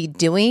need to be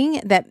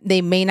doing that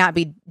they may not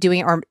be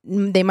doing, or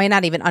they might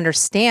not even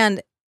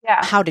understand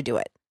how to do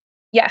it?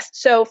 Yes.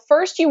 So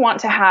first you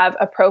want to have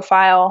a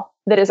profile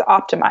that is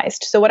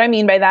optimized. So what I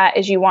mean by that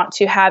is you want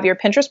to have your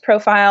Pinterest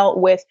profile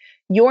with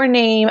your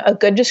name, a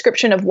good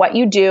description of what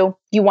you do.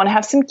 You want to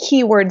have some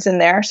keywords in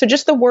there. So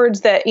just the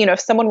words that, if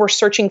someone were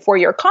searching for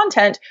your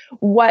content,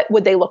 what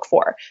would they look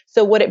for?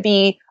 So would it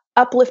be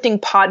uplifting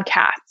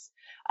podcasts,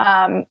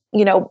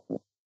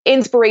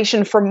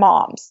 inspiration for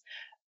moms?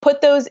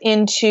 Put those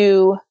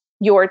into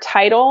your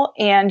title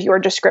and your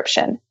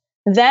description.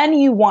 Then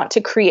you want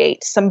to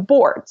create some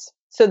boards.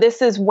 So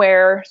this is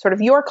where sort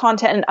of your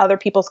content and other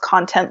people's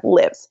content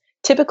lives.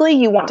 Typically,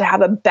 you want to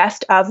have a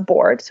best of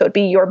board. So it'd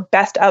be your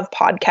best of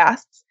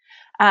podcasts.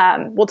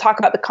 We'll talk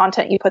about the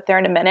content you put there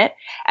in a minute.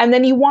 And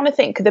then you want to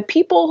think the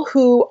people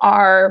who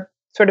are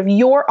sort of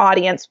your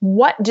audience,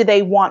 what do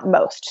they want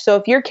most? So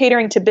if you're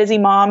catering to busy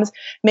moms,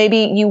 maybe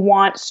you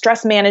want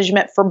stress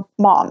management for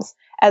moms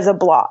as a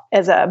board.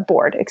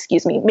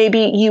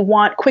 Maybe you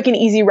want quick and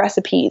easy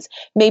recipes.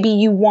 Maybe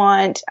you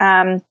want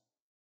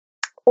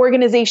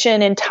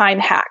organization and time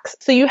hacks.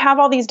 So you have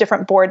all these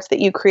different boards that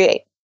you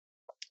create.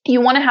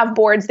 You want to have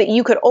boards that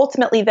you could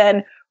ultimately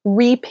then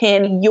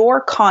repin your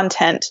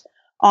content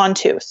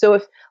onto. So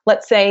if,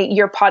 let's say,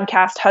 your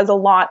podcast has a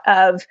lot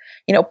of,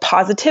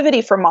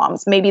 positivity for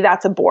moms, maybe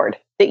that's a board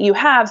that you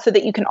have so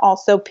that you can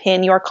also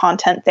pin your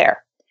content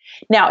there.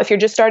 Now, if you're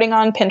just starting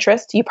on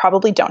Pinterest, you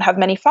probably don't have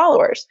many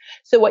followers.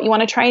 So what you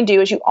want to try and do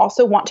is you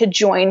also want to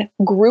join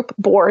group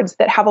boards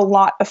that have a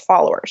lot of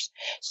followers.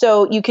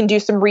 So you can do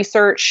some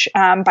research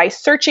by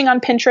searching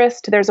on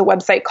Pinterest. There's a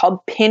website called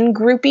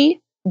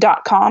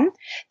pingroupie.com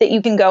that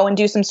you can go and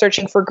do some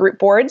searching for group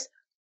boards.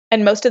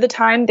 And most of the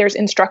time, there's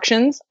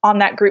instructions on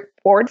that group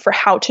board for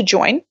how to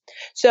join.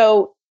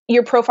 So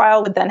your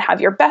profile would then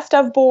have your best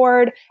of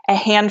board, a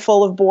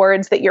handful of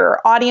boards that your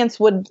audience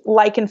would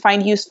like and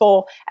find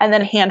useful, and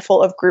then a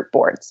handful of group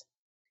boards.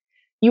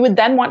 You would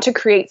then want to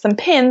create some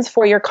pins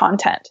for your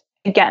content.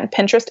 Again,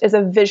 Pinterest is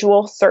a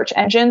visual search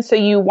engine, so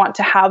you want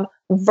to have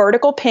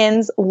vertical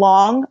pins,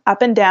 long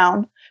up and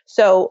down,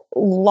 so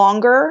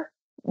longer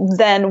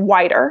than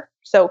wider,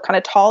 so kind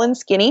of tall and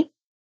skinny.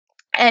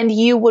 And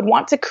you would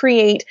want to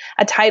create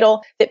a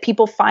title that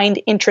people find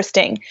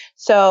interesting.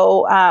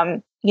 So,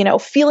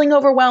 feeling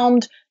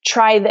overwhelmed,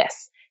 try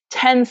this.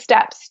 10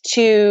 steps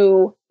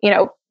to,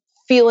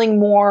 feeling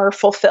more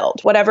fulfilled,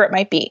 whatever it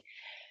might be.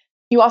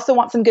 You also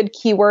want some good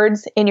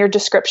keywords in your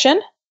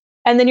description.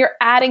 And then you're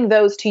adding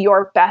those to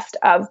your best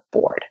of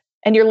board.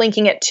 And you're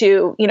linking it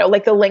to,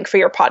 like the link for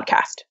your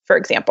podcast, for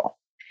example.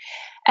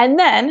 And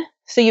then,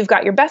 so you've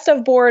got your best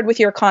of board with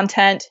your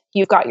content.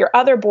 You've got your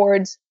other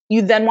boards.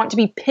 You then want to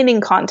be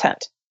pinning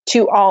content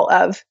to all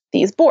of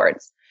these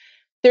boards.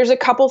 There's a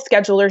couple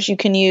schedulers you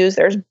can use.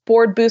 There's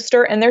Board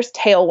Booster and there's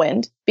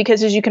Tailwind,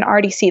 because as you can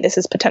already see, this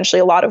is potentially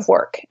a lot of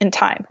work and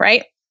time,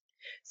 right?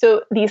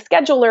 So these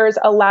schedulers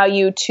allow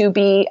you to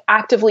be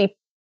actively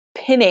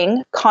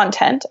pinning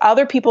content,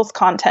 other people's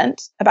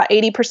content, about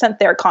 80%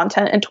 their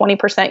content and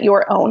 20%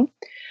 your own,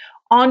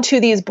 onto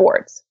these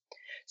boards.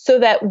 So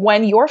that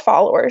when your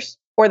followers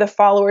or the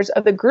followers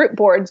of the group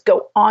boards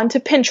go onto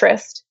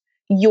Pinterest,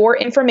 your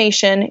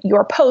information,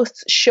 your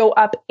posts show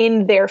up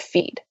in their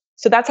feed.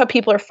 So that's how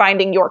people are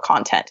finding your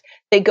content.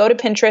 They go to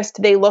Pinterest,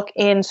 they look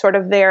in sort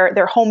of their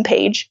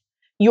homepage.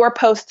 Your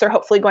posts are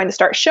hopefully going to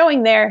start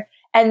showing there.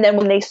 And then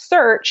when they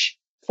search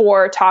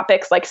for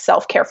topics like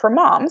self-care for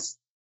moms,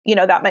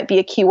 that might be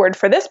a keyword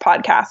for this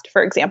podcast,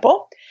 for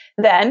example,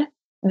 then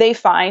they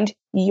find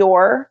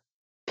your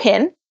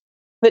pin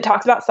that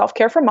talks about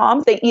self-care for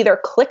moms. They either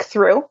click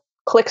through,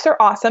 clicks are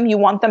awesome, you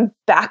want them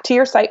back to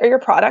your site or your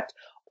product,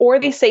 or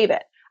they save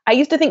it. I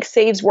used to think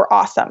saves were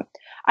awesome.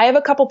 I have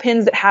a couple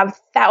pins that have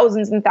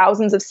thousands and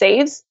thousands of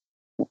saves.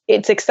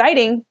 It's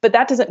exciting, but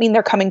that doesn't mean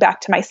they're coming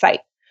back to my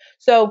site.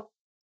 So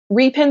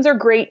repins are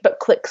great, but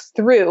clicks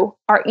through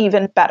are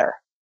even better,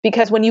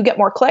 because when you get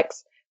more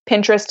clicks,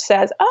 Pinterest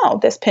says, oh,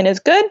 this pin is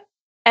good.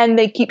 And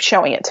they keep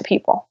showing it to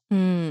people.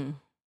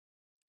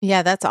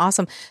 Yeah, that's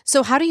awesome.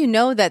 So how do you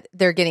know that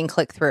they're getting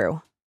click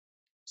through?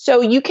 So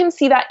you can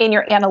see that in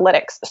your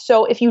analytics.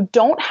 So if you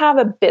don't have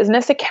a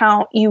business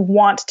account, you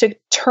want to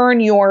turn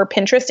your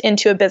Pinterest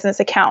into a business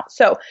account.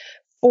 So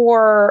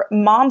for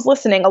moms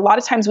listening, a lot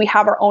of times we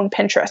have our own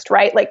Pinterest,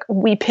 right? Like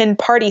we pin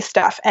party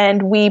stuff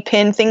and we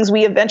pin things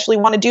we eventually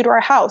want to do to our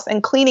house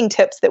and cleaning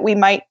tips that we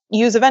might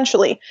use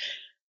eventually.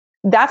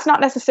 That's not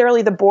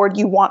necessarily the board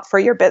you want for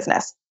your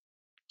business.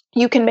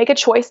 You can make a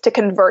choice to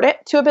convert it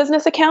to a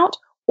business account,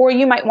 or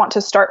you might want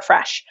to start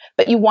fresh,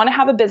 but you want to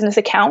have a business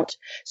account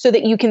so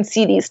that you can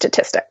see these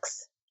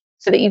statistics,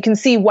 so that you can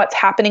see what's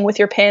happening with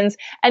your pins.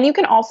 And you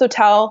can also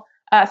tell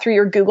through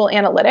your Google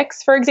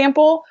Analytics, for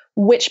example,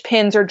 which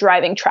pins are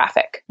driving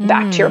traffic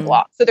back to your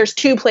blog. So there's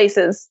two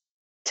places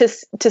to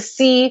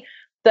see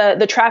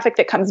the traffic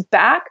that comes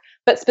back,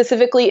 but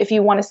specifically if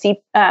you want to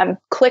see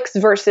clicks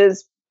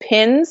versus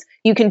pins,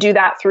 you can do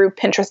that through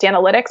Pinterest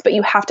Analytics, but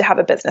you have to have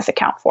a business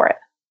account for it.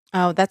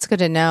 Oh, that's good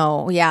to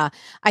know. Yeah.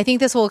 I think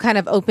this will kind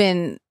of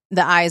open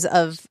the eyes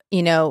of,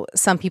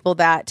 some people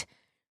that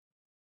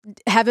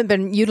haven't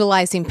been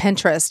utilizing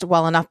Pinterest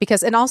well enough,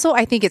 because, and also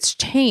I think it's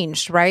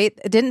changed, right?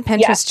 Didn't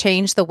Pinterest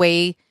change the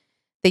way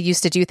they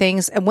used to do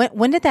things. And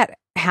when did that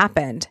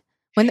happen?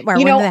 When did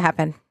that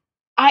happen?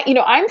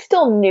 I'm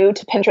still new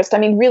to Pinterest. I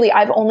mean, really,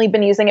 I've only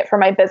been using it for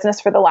my business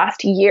for the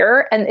last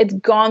year, and it's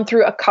gone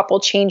through a couple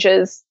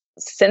changes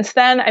since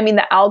then. I mean,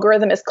 the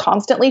algorithm is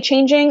constantly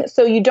changing,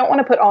 so you don't want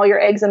to put all your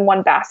eggs in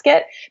one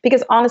basket,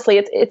 because honestly,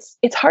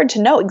 it's hard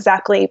to know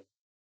exactly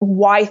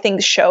why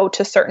things show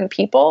to certain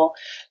people.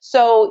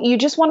 So you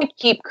just want to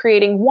keep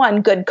creating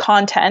good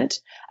content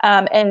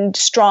and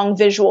strong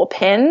visual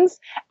pins.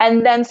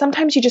 And then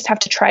sometimes you just have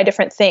to try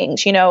different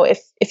things.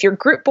 If your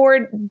group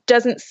board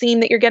doesn't seem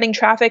that you're getting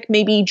traffic,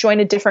 maybe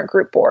join a different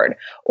group board.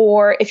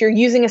 Or if you're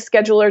using a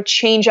scheduler,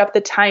 change up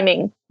the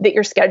timing that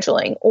you're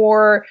scheduling.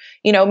 Or,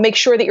 make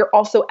sure that you're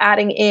also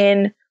adding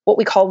in what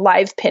we call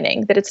live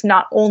pinning, that it's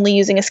not only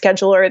using a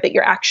scheduler, that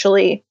you're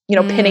actually,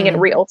 pinning in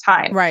real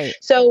time. Right.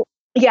 So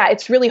yeah,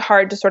 it's really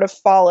hard to sort of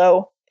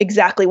follow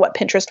exactly what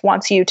Pinterest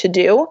wants you to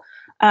do.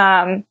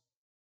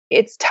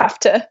 It's tough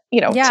to,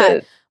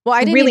 to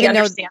I didn't really even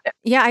understand it.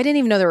 Yeah, I didn't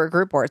even know there were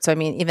group boards. So I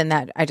mean, even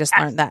that, I just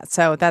learned that.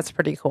 So that's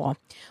pretty cool.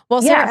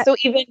 Well, Sarah, so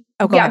even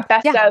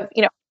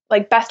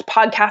best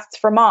podcasts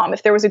for mom.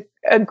 If there was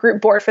a group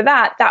board for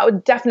that, that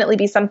would definitely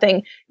be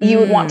something you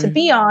would want to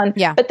be on.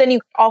 Yeah. But then you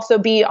could also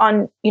be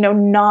on,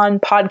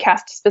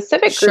 non-podcast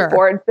specific group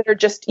boards that are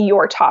just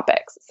your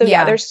topics. So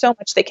there's so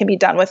much that can be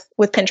done with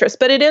Pinterest,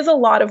 but it is a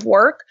lot of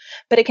work,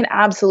 but it can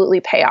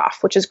absolutely pay off,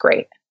 which is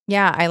great.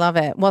 Yeah, I love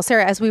it. Well,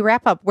 Sarah, as we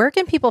wrap up, where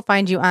can people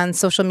find you on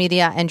social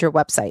media and your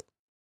website?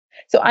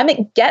 So I'm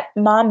at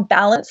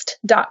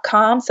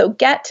getmombalanced.com. So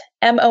get,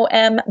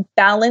 MOM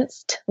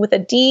balanced with a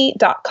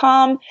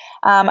D.com.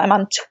 I'm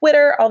on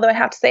Twitter, although I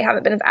have to say I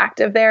haven't been as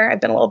active there.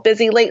 I've been a little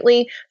busy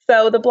lately.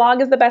 So the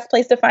blog is the best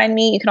place to find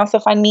me. You can also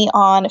find me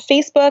on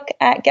Facebook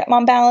at Get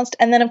Mom Balanced.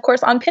 And then, of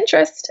course, on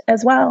Pinterest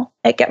as well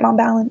at Get Mom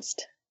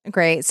Balanced.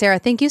 Great. Sarah,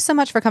 thank you so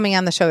much for coming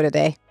on the show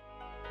today.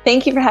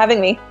 Thank you for having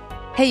me.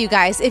 Hey, you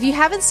guys, if you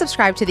haven't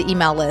subscribed to the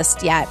email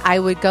list yet, I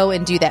would go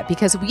and do that,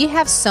 because we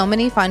have so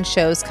many fun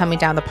shows coming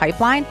down the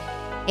pipeline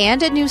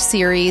and a new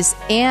series,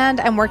 and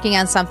I'm working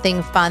on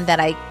something fun that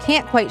I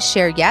can't quite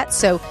share yet.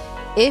 So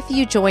if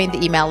you join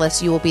the email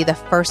list, you will be the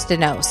first to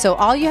know. So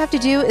all you have to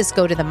do is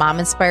go to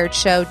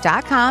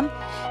themominspiredshow.com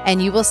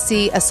and you will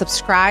see a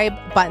subscribe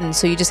button.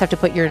 So you just have to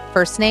put your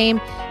first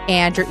name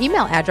and your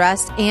email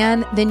address,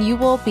 and then you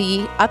will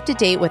be up to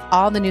date with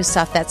all the new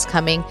stuff that's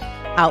coming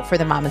out for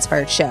the Mom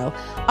Inspired Show.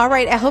 All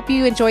right, I hope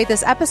you enjoyed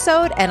this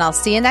episode, and I'll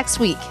see you next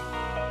week.